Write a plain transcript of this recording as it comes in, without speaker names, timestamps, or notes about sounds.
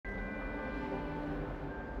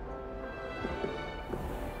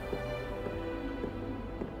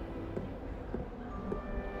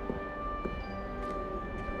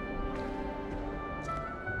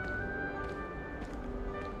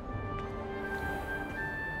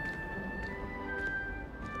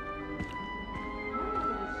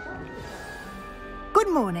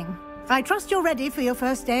Good morning. I trust you're ready for your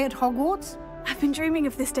first day at Hogwarts? I've been dreaming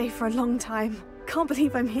of this day for a long time. Can't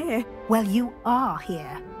believe I'm here. Well, you are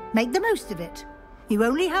here. Make the most of it. You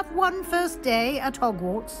only have one first day at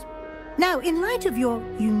Hogwarts. Now, in light of your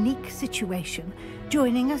unique situation,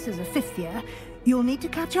 joining us as a fifth year, you'll need to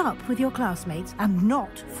catch up with your classmates and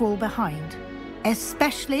not fall behind.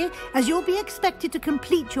 Especially as you'll be expected to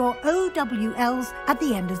complete your OWLs at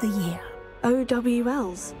the end of the year.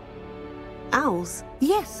 OWLs? Owls?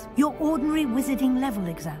 Yes, your ordinary wizarding level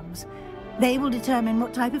exams. They will determine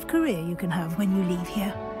what type of career you can have when you leave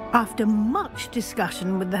here. After much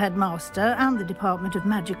discussion with the headmaster and the Department of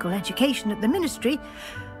Magical Education at the Ministry,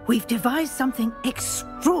 we've devised something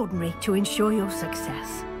extraordinary to ensure your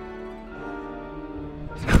success.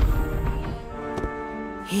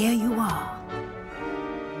 Here you are.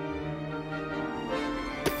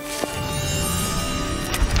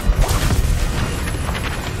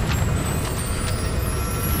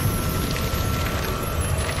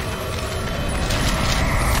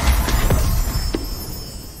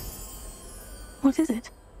 What is it?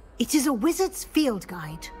 It is a wizard's field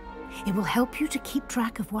guide. It will help you to keep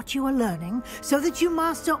track of what you are learning so that you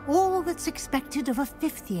master all that's expected of a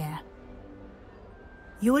fifth year.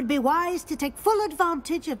 You would be wise to take full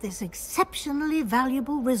advantage of this exceptionally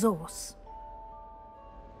valuable resource.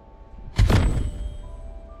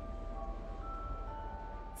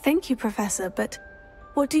 Thank you, Professor, but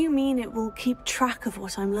what do you mean it will keep track of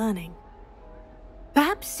what I'm learning?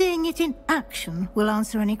 Perhaps seeing it in action will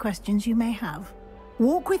answer any questions you may have.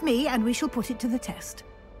 Walk with me and we shall put it to the test.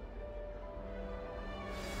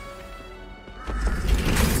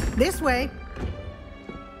 This way.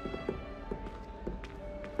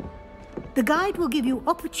 The guide will give you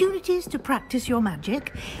opportunities to practice your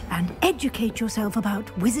magic and educate yourself about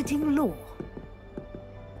wizarding lore.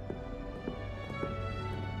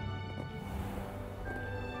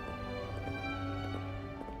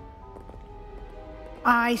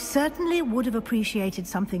 I certainly would have appreciated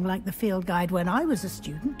something like the field guide when I was a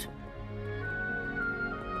student.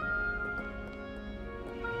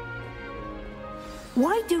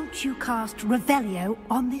 Why don't you cast Revelio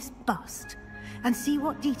on this bust and see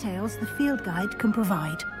what details the field guide can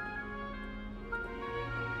provide?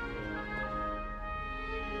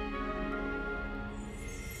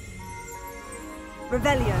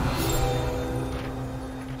 Revelio.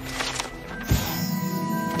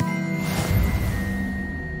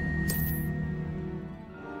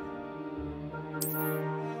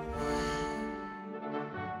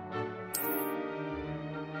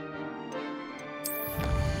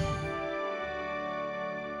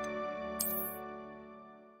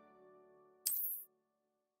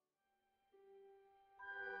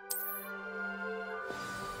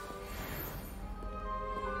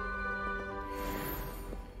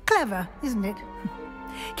 Clever, isn't it?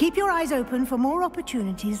 Keep your eyes open for more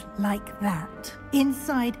opportunities like that,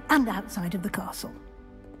 inside and outside of the castle.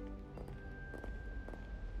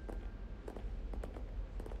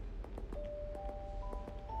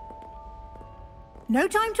 No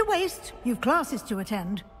time to waste. You've classes to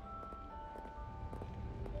attend.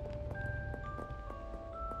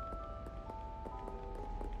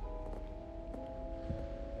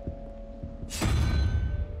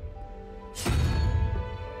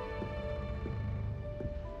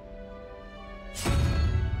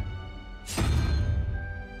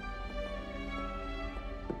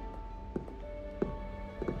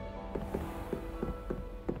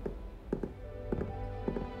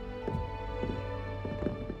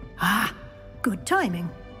 Ah, good timing.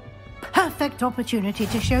 Perfect opportunity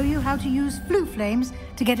to show you how to use flue flames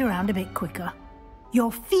to get around a bit quicker.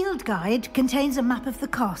 Your field guide contains a map of the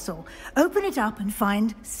castle. Open it up and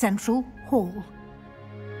find Central Hall.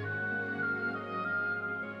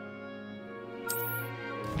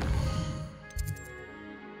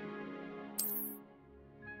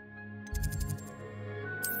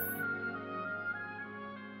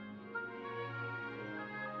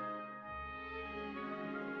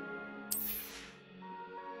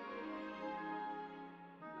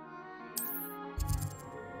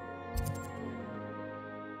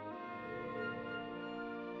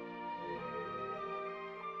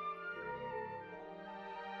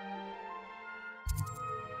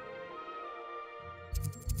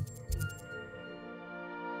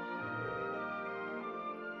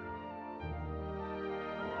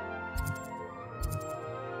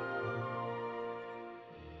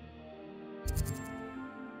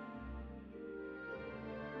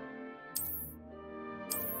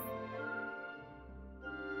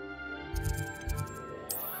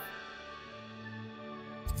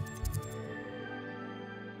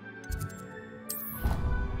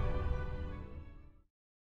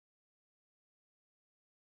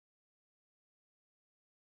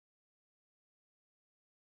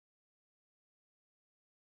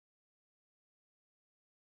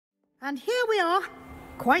 And here we are.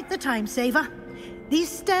 Quite the time saver. These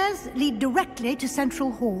stairs lead directly to Central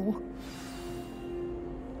Hall.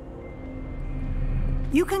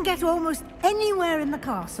 You can get almost anywhere in the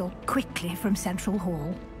castle quickly from Central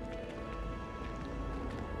Hall.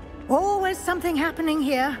 Always something happening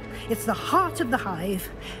here. It's the heart of the hive.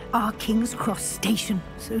 Our King's Cross station,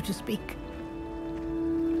 so to speak.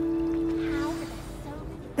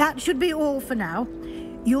 That should be all for now.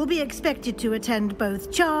 You'll be expected to attend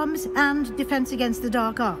both Charms and Defense Against the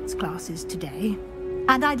Dark Arts classes today.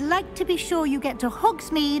 And I'd like to be sure you get to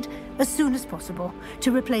Hogsmeade as soon as possible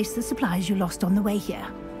to replace the supplies you lost on the way here.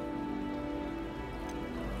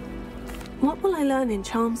 What will I learn in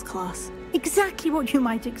Charms class? Exactly what you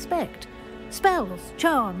might expect. Spells,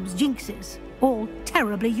 charms, jinxes, all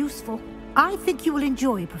terribly useful. I think you will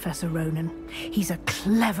enjoy Professor Ronen. He's a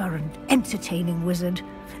clever and entertaining wizard,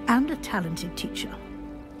 and a talented teacher.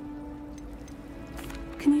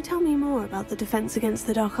 Can you tell me more about the Defense Against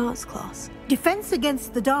the Dark Arts class? Defense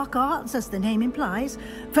Against the Dark Arts, as the name implies,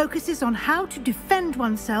 focuses on how to defend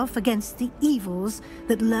oneself against the evils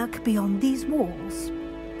that lurk beyond these walls.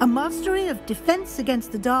 A mastery of Defense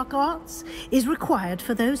Against the Dark Arts is required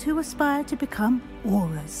for those who aspire to become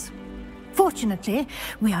Aurors. Fortunately,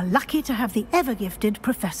 we are lucky to have the ever-gifted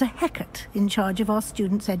Professor Hecat in charge of our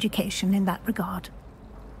students' education in that regard.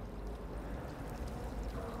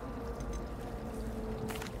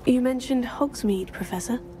 You mentioned Hogsmeade,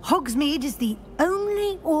 Professor. Hogsmeade is the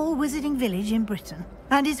only all-wizarding village in Britain,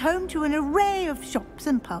 and is home to an array of shops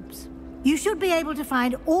and pubs. You should be able to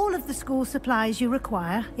find all of the school supplies you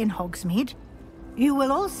require in Hogsmeade. You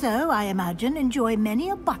will also, I imagine, enjoy many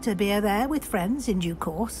a butterbeer there with friends in due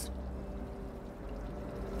course.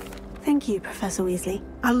 Thank you, Professor Weasley.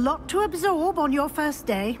 A lot to absorb on your first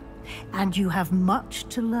day, and you have much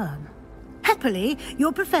to learn. Happily,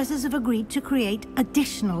 your professors have agreed to create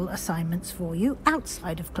additional assignments for you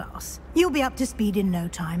outside of class. You'll be up to speed in no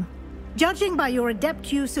time. Judging by your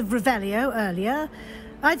adept use of Revelio earlier,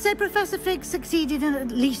 I'd say Professor Fig succeeded in at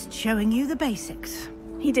least showing you the basics.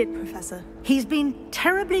 He did, Professor. He's been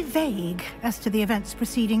terribly vague as to the events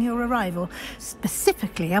preceding your arrival,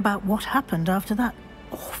 specifically about what happened after that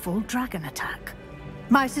awful dragon attack.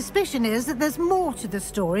 My suspicion is that there's more to the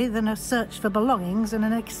story than a search for belongings and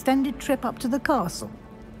an extended trip up to the castle.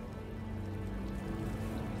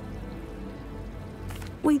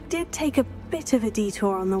 We did take a bit of a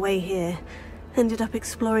detour on the way here. Ended up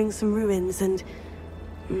exploring some ruins and...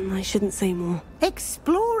 I shouldn't say more.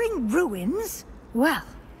 Exploring ruins? Well,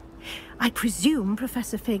 I presume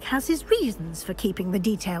Professor Fig has his reasons for keeping the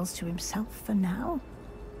details to himself for now.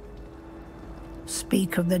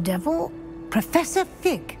 Speak of the devil, Professor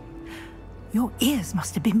Fig. Your ears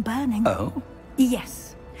must have been burning. Oh?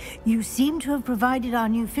 Yes. You seem to have provided our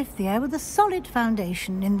new fifth year with a solid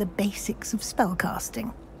foundation in the basics of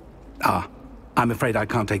spellcasting. Ah, I'm afraid I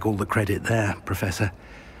can't take all the credit there, Professor.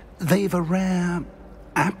 They've a rare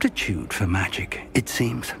aptitude for magic, it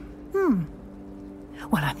seems.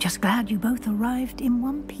 Well, I'm just glad you both arrived in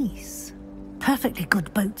one piece. Perfectly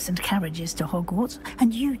good boats and carriages to Hogwarts,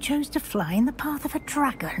 and you chose to fly in the path of a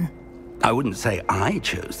dragon. I wouldn't say I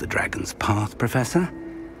chose the dragon's path, Professor.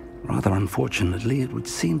 Rather unfortunately, it would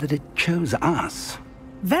seem that it chose us.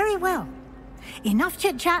 Very well. Enough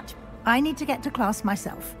chit-chat. I need to get to class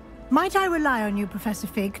myself. Might I rely on you, Professor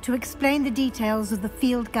Fig, to explain the details of the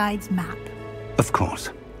field guide's map? Of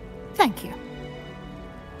course. Thank you.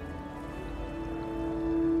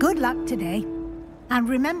 Good luck today. And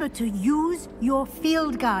remember to use your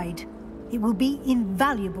field guide. It will be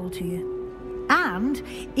invaluable to you. And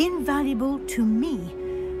invaluable to me,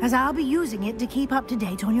 as I'll be using it to keep up to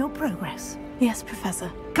date on your progress. Yes, Professor.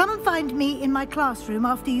 Come and find me in my classroom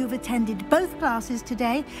after you've attended both classes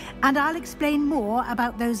today, and I'll explain more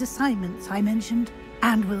about those assignments I mentioned.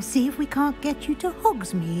 And we'll see if we can't get you to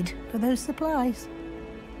Hogsmeade for those supplies.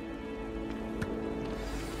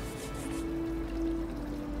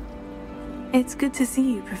 It's good to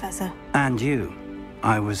see you, Professor. And you.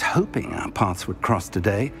 I was hoping our paths would cross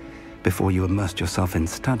today, before you immersed yourself in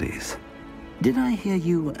studies. Did I hear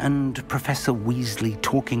you and Professor Weasley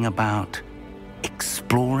talking about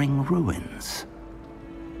exploring ruins?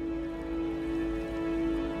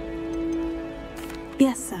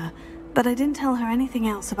 Yes, sir. But I didn't tell her anything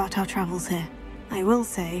else about our travels here. I will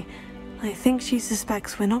say, I think she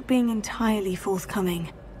suspects we're not being entirely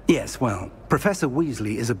forthcoming. Yes, well, Professor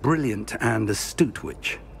Weasley is a brilliant and astute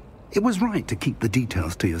witch. It was right to keep the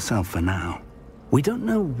details to yourself for now. We don't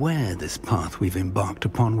know where this path we've embarked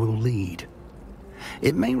upon will lead.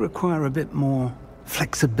 It may require a bit more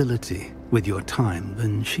flexibility with your time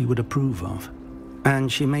than she would approve of.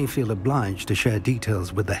 And she may feel obliged to share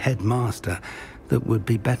details with the headmaster that would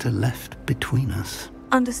be better left between us.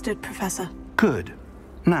 Understood, Professor. Good.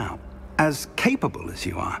 Now, as capable as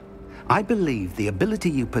you are, I believe the ability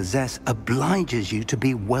you possess obliges you to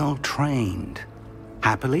be well trained.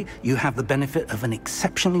 Happily, you have the benefit of an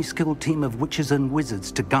exceptionally skilled team of witches and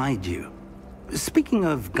wizards to guide you. Speaking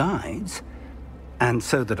of guides, and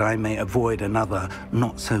so that I may avoid another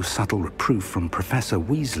not-so-subtle reproof from Professor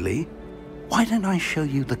Weasley, why don't I show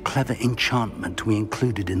you the clever enchantment we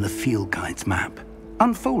included in the field guide's map?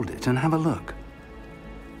 Unfold it and have a look.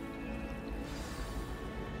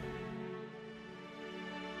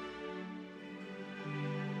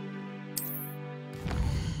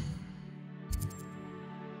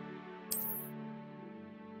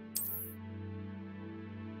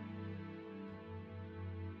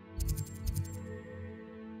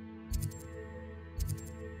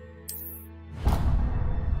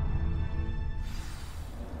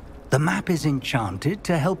 The map is enchanted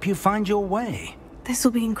to help you find your way. This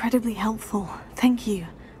will be incredibly helpful. Thank you.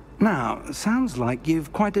 Now, sounds like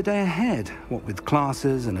you've quite a day ahead, what with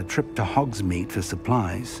classes and a trip to Hogsmeade for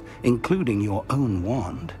supplies, including your own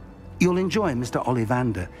wand. You'll enjoy Mr.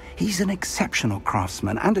 Ollivander. He's an exceptional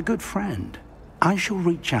craftsman and a good friend. I shall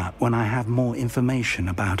reach out when I have more information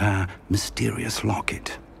about our mysterious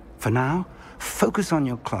locket. For now, focus on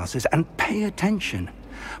your classes and pay attention.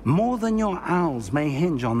 More than your owls may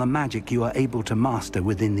hinge on the magic you are able to master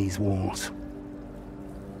within these walls.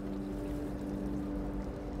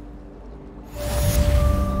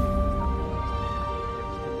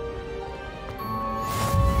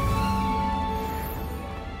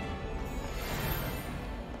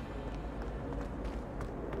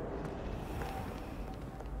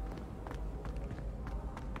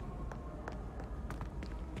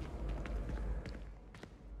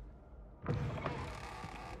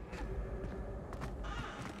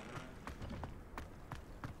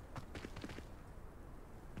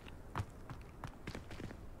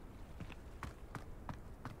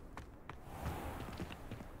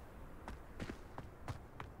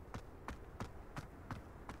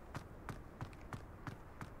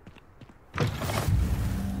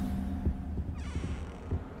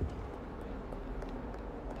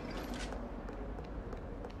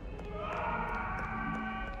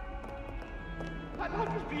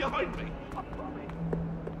 Behind me! I promise!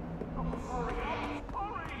 I'm sorry!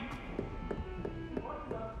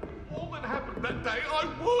 All that happened that day, I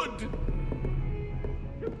would!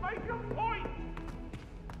 You made your point!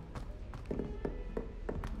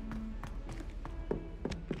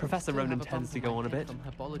 Professor Ronen tends to go on a bit.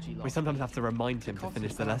 We sometimes have to remind him to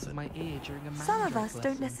finish the lesson. Some of us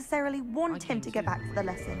don't necessarily want him to get back to the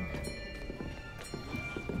lesson.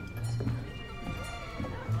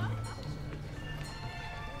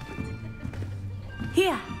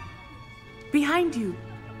 Here, behind you.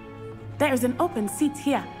 There is an open seat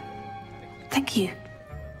here. Thank you.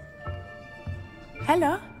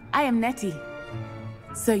 Hello, I am Natty.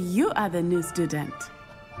 So you are the new student.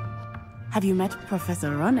 Have you met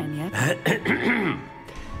Professor Ronen yet?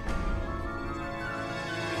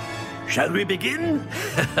 Shall we begin?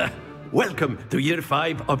 Welcome to Year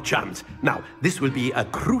 5 of Charms. Now, this will be a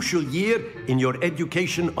crucial year in your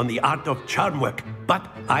education on the art of charm work, but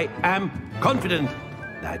I am confident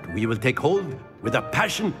that we will take hold with the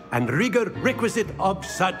passion and rigor requisite of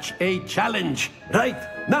such a challenge. Right,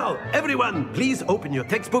 now, everyone, please open your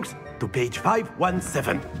textbooks to page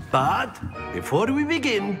 517. But before we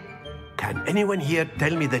begin, can anyone here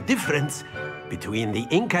tell me the difference between the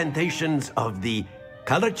incantations of the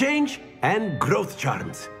color change and growth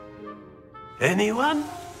charms? Anyone?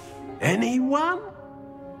 Anyone?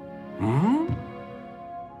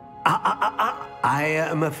 I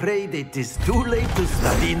am afraid it is too late to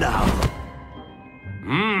study now.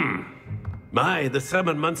 My, the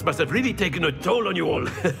summer months must have really taken a toll on you all.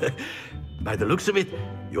 By the looks of it,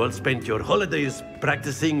 you all spent your holidays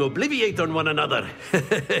practicing Obliviate on one another.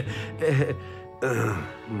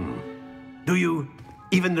 Do you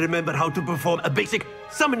even remember how to perform a basic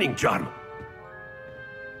summoning charm?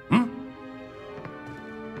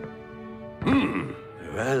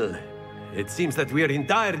 Well, it seems that we are in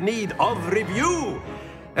dire need of review.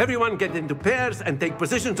 Everyone get into pairs and take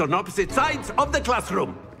positions on opposite sides of the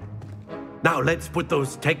classroom. Now let's put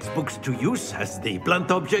those textbooks to use as the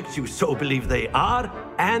blunt objects you so believe they are,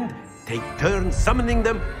 and take turns summoning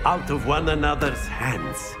them out of one another's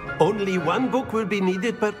hands. Only one book will be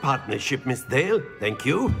needed per partnership, Miss Dale. Thank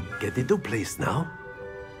you. Get into place now.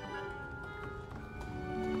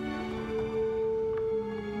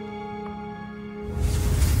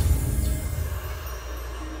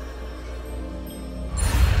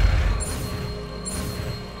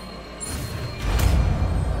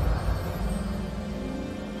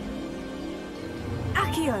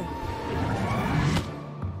 Accio.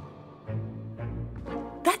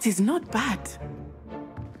 That is not bad.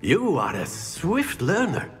 You are a swift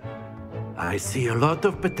learner. I see a lot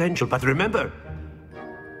of potential, but remember,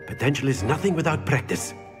 potential is nothing without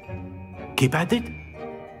practice. Keep at it.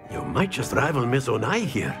 You might just rival Miss Onai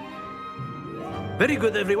here. Very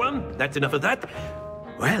good, everyone. That's enough of that.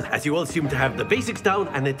 Well, as you all seem to have the basics down,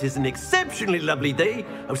 and it is an exceptionally lovely day,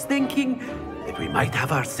 I was thinking that we might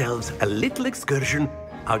have ourselves a little excursion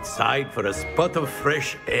outside for a spot of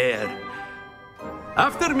fresh air.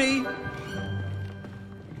 After me.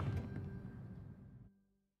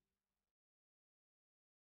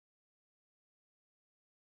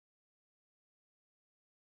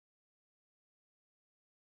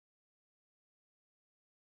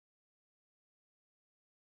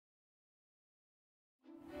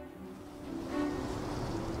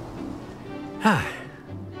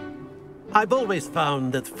 I've always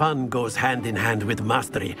found that fun goes hand in hand with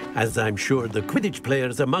mastery, as I'm sure the Quidditch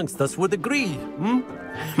players amongst us would agree,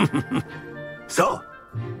 So,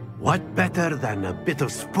 what better than a bit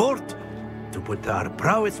of sport to put our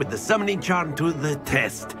prowess with the summoning charm to the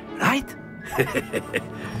test, right?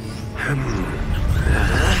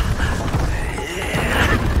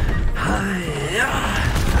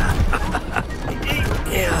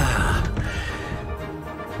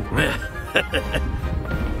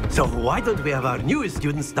 So why don't we have our newest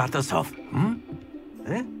student start us off?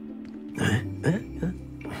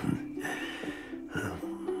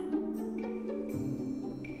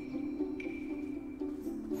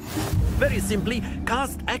 Very simply,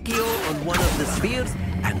 cast Accio on one of the spheres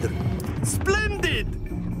and... Splendid!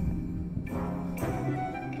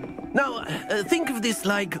 Now, think of this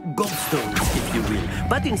like gobstones, if you will.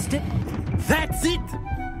 But instead... That's it!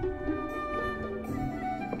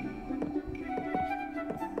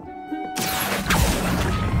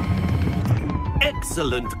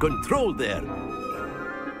 Excellent control there.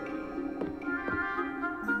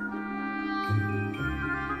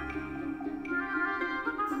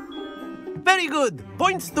 Very good.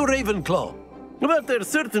 Points to Ravenclaw. But there's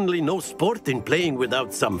certainly no sport in playing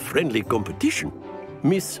without some friendly competition.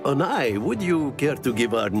 Miss Onai, would you care to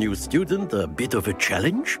give our new student a bit of a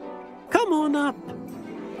challenge? Come on up.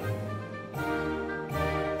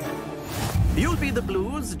 You'll be the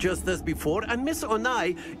blues, just as before, and Miss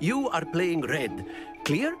Onai, you are playing red.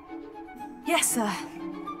 Clear? Yes, sir.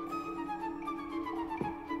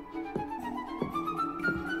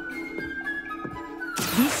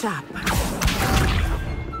 Be sharp.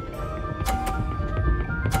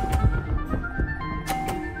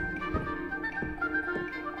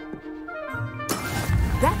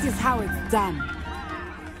 That is how it's done.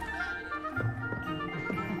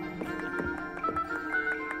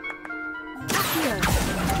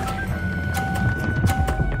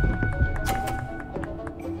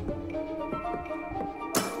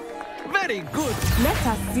 Very good. Let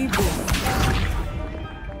us see this.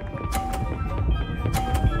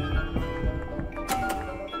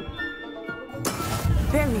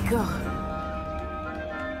 There we go.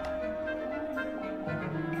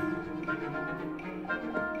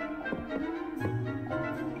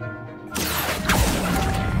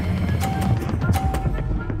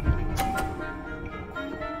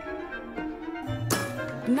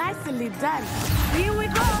 Nicely done. Here we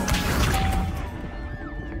go.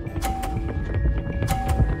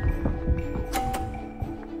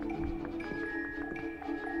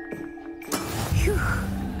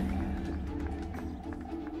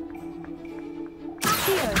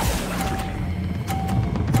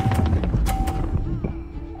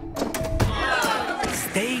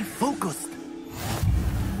 Stay focused.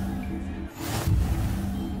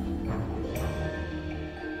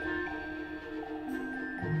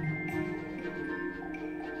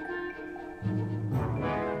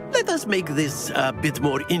 Let us make this a bit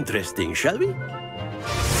more interesting, shall we?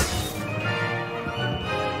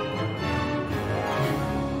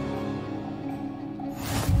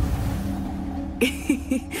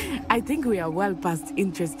 I think we are well past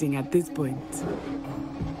interesting at this point.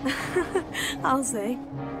 I'll say.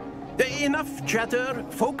 Enough chatter.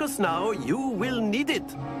 Focus now. You will need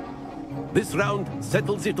it. This round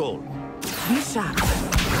settles it all. Be sharp.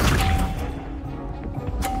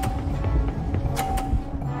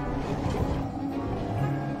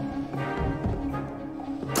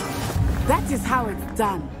 That is how it's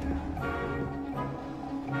done.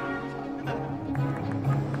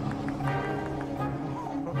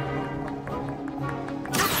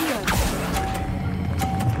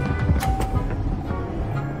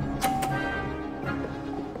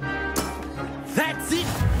 That's it!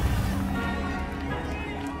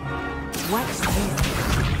 Watch this.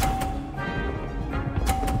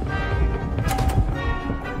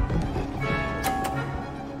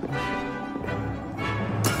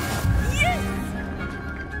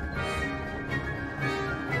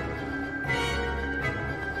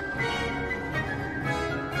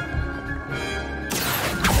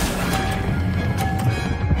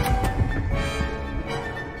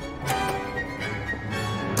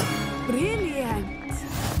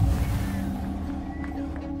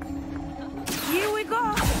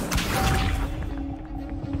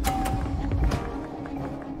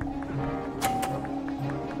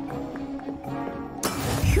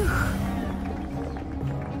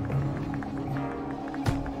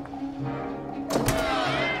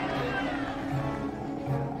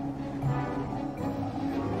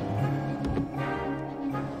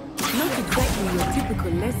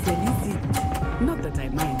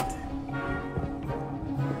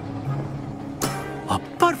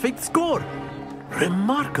 perfect score.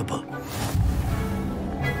 Remarkable.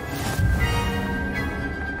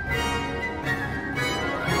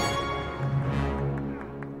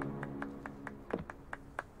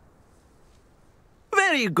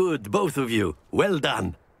 Very good, both of you. Well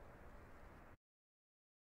done.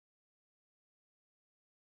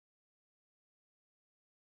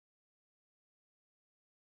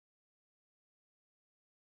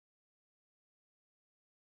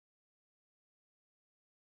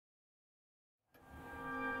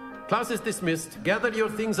 Class is dismissed. Gather your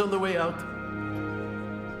things on the way out.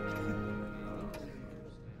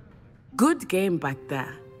 Good game back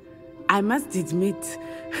there. I must admit,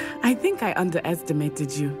 I think I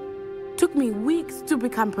underestimated you. Took me weeks to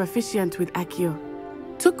become proficient with Accio.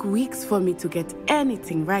 Took weeks for me to get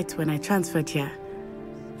anything right when I transferred here.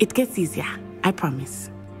 It gets easier, I promise.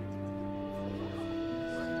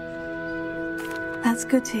 That's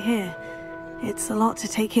good to hear. It's a lot to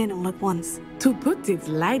take in all at once. To put it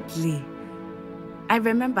lightly, I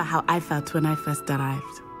remember how I felt when I first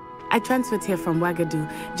arrived. I transferred here from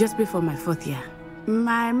Ouagadougou just before my 4th year.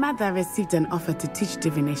 My mother received an offer to teach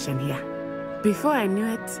divination here. Before I knew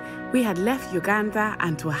it, we had left Uganda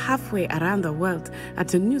and were halfway around the world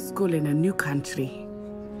at a new school in a new country.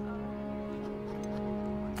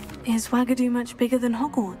 Is Ouagadougou much bigger than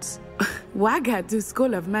Hogwarts? Ouagadougou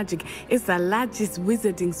School of Magic is the largest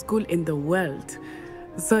wizarding school in the world.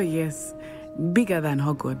 So yes, bigger than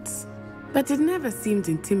Hogwarts. But it never seemed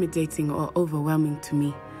intimidating or overwhelming to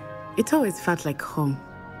me. It always felt like home.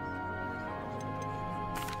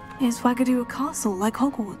 Is Ouagadougou a castle like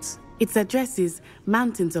Hogwarts? Its address is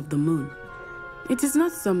Mountains of the Moon. It is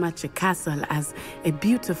not so much a castle as a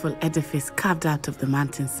beautiful edifice carved out of the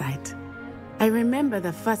mountainside. I remember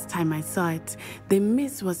the first time I saw it, the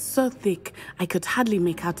mist was so thick I could hardly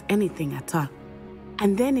make out anything at all.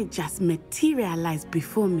 And then it just materialized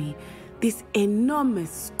before me, this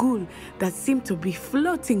enormous school that seemed to be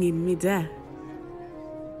floating in midair.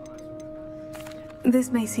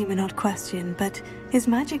 This may seem an odd question, but is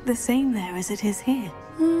magic the same there as it is here?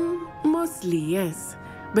 Mostly, yes.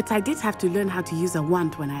 But I did have to learn how to use a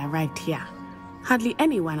wand when I arrived here. Hardly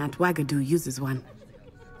anyone at Ouagadougou uses one.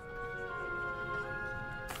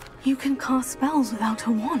 You can cast spells without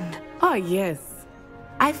a wand? Oh, yes.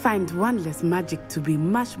 I find wandless magic to be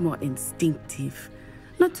much more instinctive.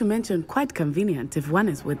 Not to mention quite convenient if one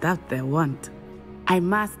is without their wand. I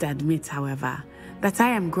must admit, however, that I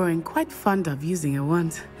am growing quite fond of using a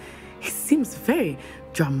wand. It seems very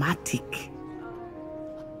dramatic.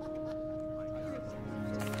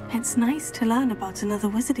 It's nice to learn about another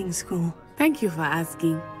wizarding school. Thank you for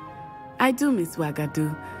asking. I do miss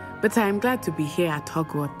Ouagadougou, but I am glad to be here at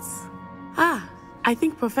Hogwarts. I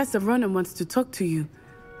think Professor Ronen wants to talk to you.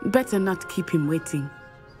 Better not keep him waiting.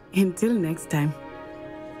 Until next time.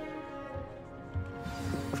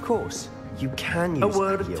 Of course, you can use A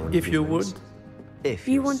word, Accio if you would. If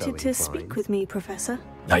You you're wanted so to inclined. speak with me, Professor?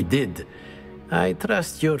 I did. I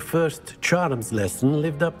trust your first charms lesson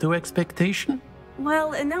lived up to expectation?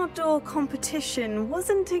 Well, an outdoor competition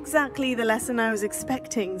wasn't exactly the lesson I was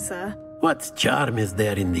expecting, sir. What charm is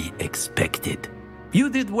there in the expected? You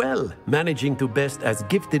did well, managing to best as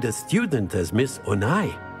gifted a student as Miss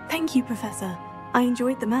Onai. Thank you, Professor. I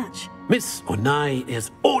enjoyed the match. Miss Onai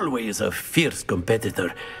is always a fierce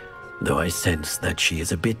competitor, though I sense that she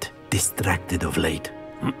is a bit distracted of late.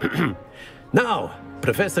 Now,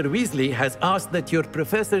 Professor Weasley has asked that your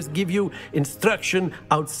professors give you instruction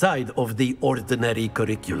outside of the ordinary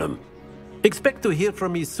curriculum. Expect to hear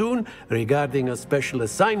from me soon regarding a special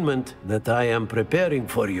assignment that I am preparing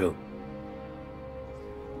for you.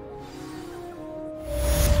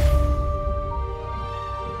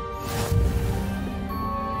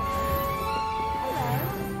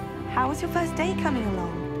 How was your first day coming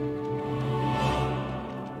along?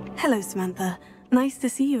 Hello, Samantha. Nice to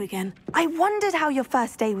see you again. I wondered how your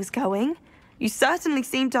first day was going. You certainly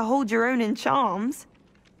seem to hold your own in charms.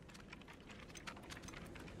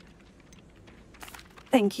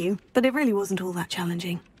 Thank you, but it really wasn't all that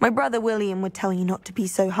challenging. My brother William would tell you not to be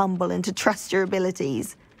so humble and to trust your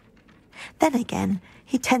abilities. Then again,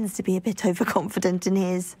 he tends to be a bit overconfident in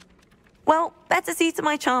his. Well, better see to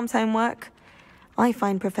my charms homework. I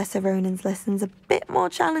find Professor Ronen's lessons a bit more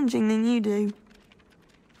challenging than you do.